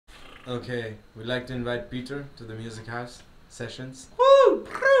Okay, we'd like to invite Peter to the Music House sessions. Woo!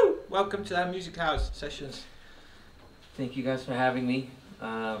 Welcome to our Music House sessions. Thank you guys for having me.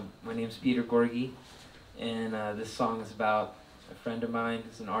 My name's Peter Gorgi, and this song is about a friend of mine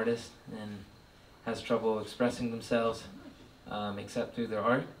who's an artist and has trouble expressing themselves except through their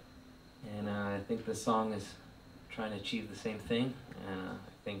art. And I think this song is trying to achieve the same thing, and I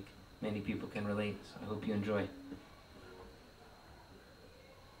think many people can relate, so I hope you enjoy.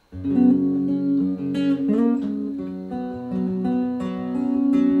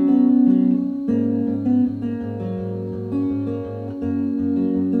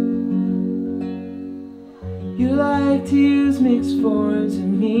 You like to use mixed forms of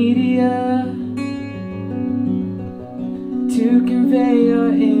media to convey your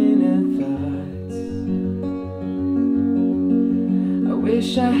inner thoughts. I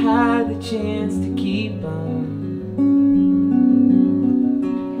wish I had the chance to keep them.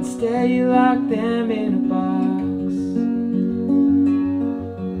 Instead you lock them in a box,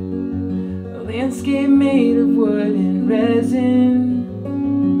 a landscape made of wood and resin,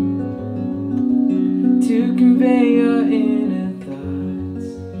 to convey your inner thoughts.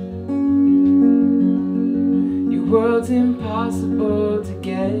 Your world's impossible to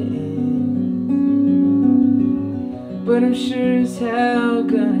get in, but I'm sure as hell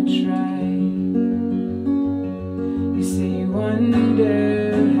gonna try. You say you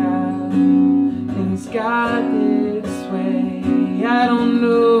wonder how things got this way. I don't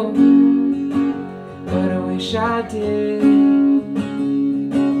know, but I wish I did.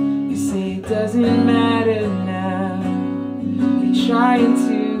 It doesn't matter now. You're trying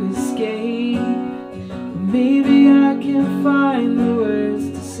to escape, but maybe I can find the words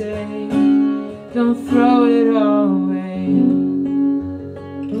to say. Don't throw it all away.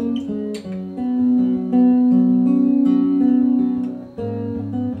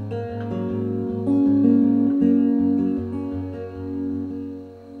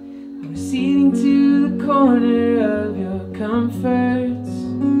 I'm receding to the corner of your comforts,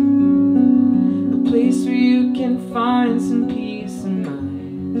 place where you can find some peace of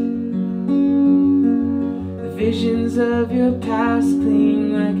mind. The visions of your past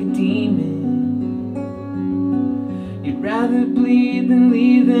cling like a demon. You'd rather bleed than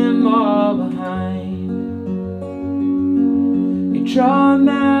leave them all behind. You draw a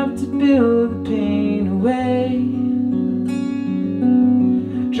map to build the pain away,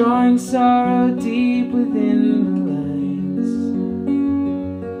 drawing sorrow deep within the lines.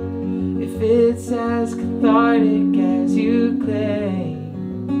 If it's as cathartic as you claim,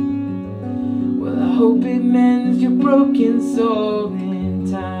 well, I hope it mends your broken soul in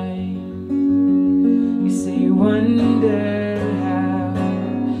time. You say you wonder how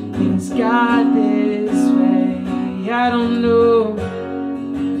things got this way. I don't know,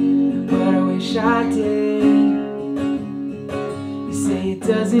 but I wish I did. You say it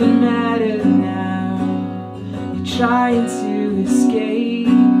doesn't matter now. You're trying to escape,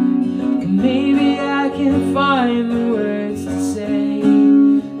 maybe I can find the words